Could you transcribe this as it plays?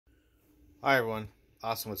Hi everyone,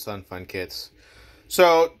 Awesome with Sun Fun Kits.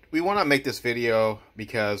 So we want to make this video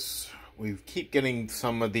because we keep getting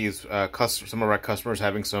some of these some of our customers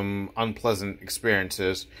having some unpleasant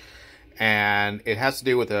experiences, and it has to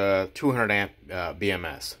do with a 200 amp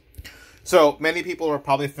BMS. So many people are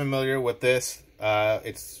probably familiar with this.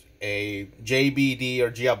 It's a JBD or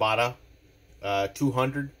JBD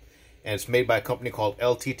 200, and it's made by a company called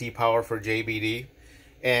LTT Power for JBD,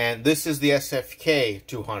 and this is the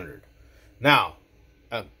SFK-200. Now,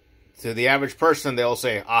 to the average person, they'll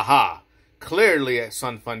say, aha, clearly at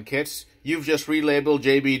Sun Fun Kits, you've just relabeled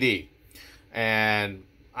JBD. And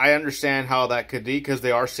I understand how that could be because they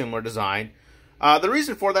are similar design. The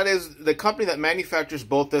reason for that is the company that manufactures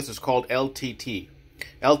both this is called LTT.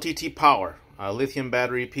 LTT Power, lithium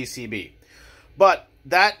battery PCB. But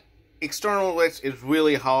that external list is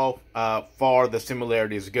really how far the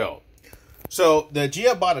similarities go. So the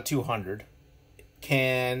JBD 200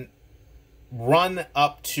 can run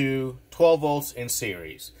up to 12 volts in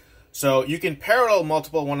series. So you can parallel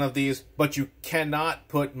multiple one of these, but you cannot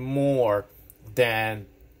put more than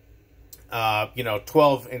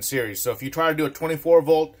 12 in series. So if you try to do a 24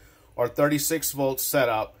 volt or 36 volt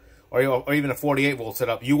setup, or even a 48 volt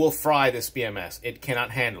setup, you will fry this BMS. It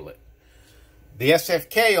cannot handle it. The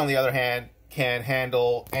SFK, on the other hand, can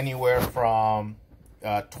handle anywhere from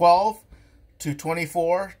 12 to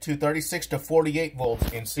 24 to 36 to 48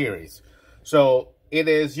 volts in series. So it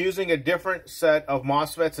is using a different set of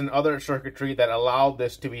MOSFETs and other circuitry that allow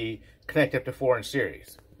this to be connected up to 4 in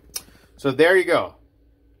series. So there you go.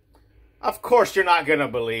 Of course you're not going to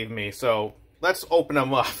believe me, so let's open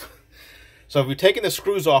them up. So we've taken the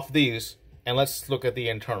screws off these, and let's look at the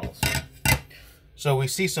internals. So we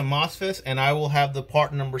see some MOSFETs, and I will have the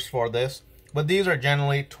part numbers for this, but these are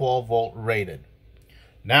generally 12 volt rated.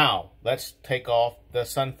 Now, let's take off the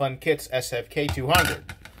Sun Fun Kits SFK-200.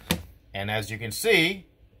 And as you can see,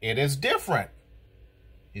 it is different.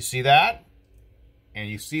 You see that? And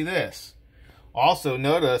you see this. Also,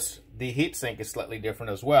 notice the heatsink is slightly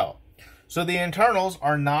different as well. So the internals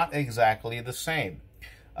are not exactly the same.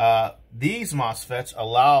 These MOSFETs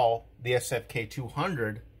allow the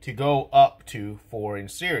SFK-200 to go up to 4 in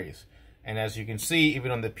series. And as you can see,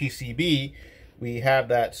 even on the PCB, we have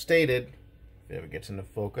that stated. If it ever gets into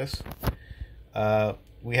focus.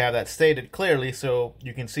 We have that stated clearly, so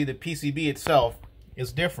you can see the PCB itself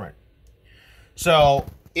is different. So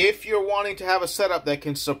if you're wanting to have a setup that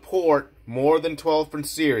can support more than 12 in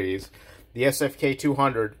series, the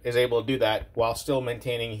SFK-200 is able to do that while still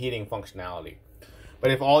maintaining heating functionality.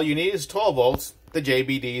 But if all you need is 12 volts, the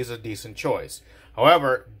JBD is a decent choice.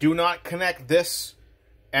 However, do not connect this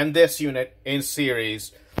and this unit in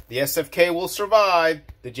series. The SFK will survive,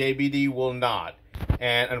 the JBD will not.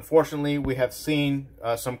 And unfortunately, we have seen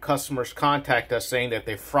some customers contact us saying that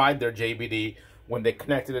they fried their JBD when they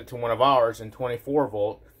connected it to one of ours in 24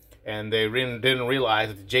 volt, and they didn't realize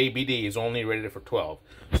that the JBD is only rated for 12.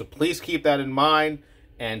 So please keep that in mind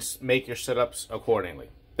and make your setups accordingly.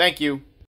 Thank you.